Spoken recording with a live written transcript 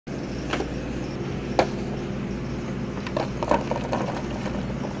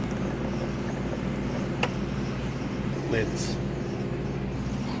kids.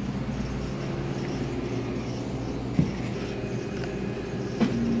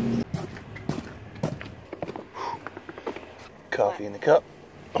 Coffee in the cup.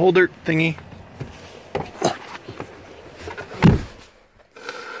 Holder thingy.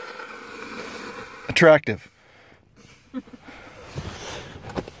 Attractive.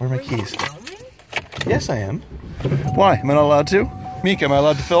 Where are my keys? Yes, I am. Why? Am I not allowed to? Mika, am I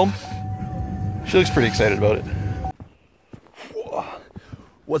allowed to film? She looks pretty excited about it.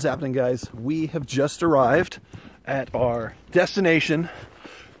 What's happening, guys? We have just arrived at our destination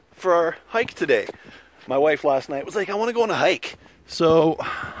for our hike today. My wife last night was like, I want to go on a hike. So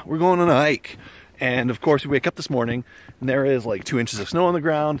we're going on a hike. And of course we wake up this morning and there is like 2 inches of snow on the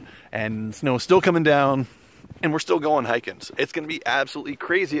ground and snow is still coming down and we're still going hiking. So it's going to be absolutely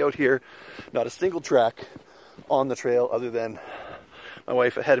crazy out here. Not a single track on the trail other than my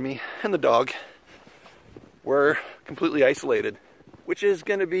wife ahead of me and the dog. We're completely isolated, which is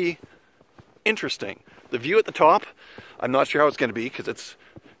going to be interesting. The view at the top, I'm not sure how it's going to be because it's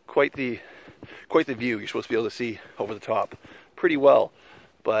quite the view. You're supposed to be able to see over the top pretty well,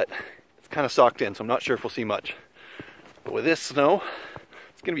 but it's kind of socked in, so I'm not sure if we'll see much. But with this snow,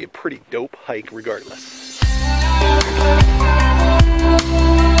 it's going to be a pretty dope hike regardless.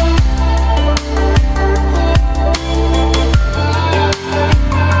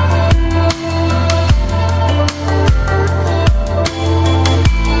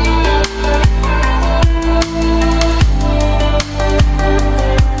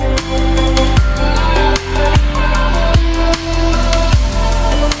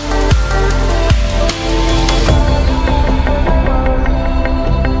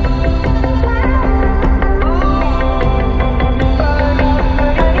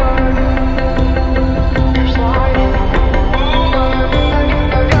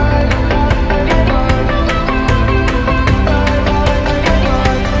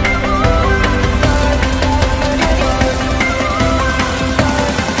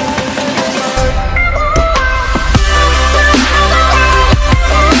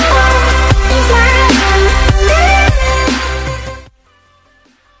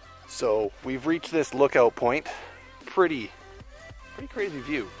 So we've reached this lookout point. Pretty crazy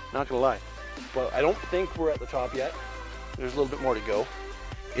view, not gonna lie. But I don't think we're at the top yet. There's a little bit more to go.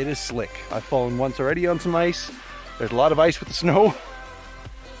 It is slick. I've fallen once already on some ice. There's a lot of ice with the snow,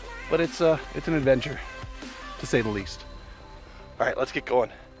 but it's an adventure, to say the least. All right, let's get going.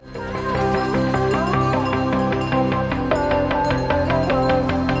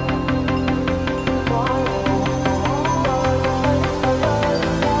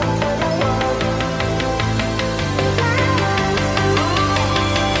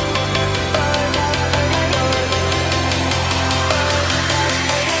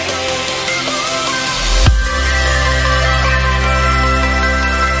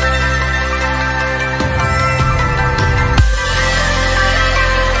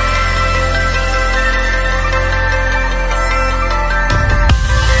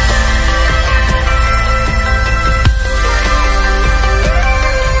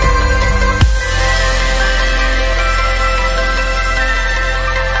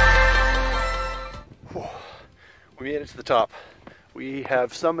 We made it to the top. We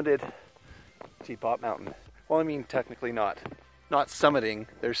have summited Teapot Mountain. Well, I mean, technically not summiting.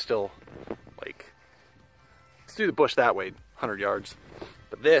 There's still, like, it's through the bush that way, 100 yards.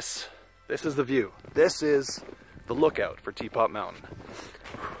 But this is the view. This is the lookout for Teapot Mountain.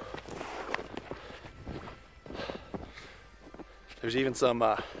 There's even some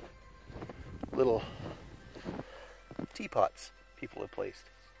little teapots people have placed.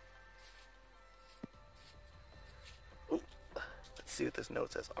 Let's see what this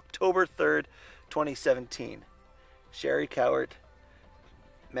note says. October 3rd, 2017. Sherry Cowart,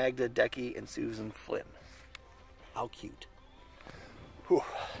 Magda Decky, and Susan Flynn. How cute. Whew.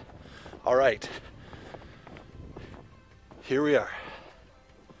 All right. Here we are.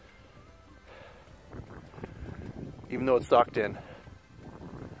 Even though it's socked in,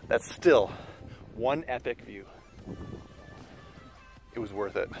 that's still one epic view. It was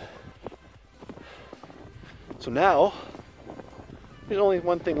worth it. So now, there's only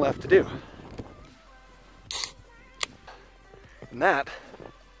one thing left to do. And that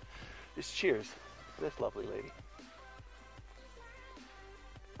is cheers to this lovely lady.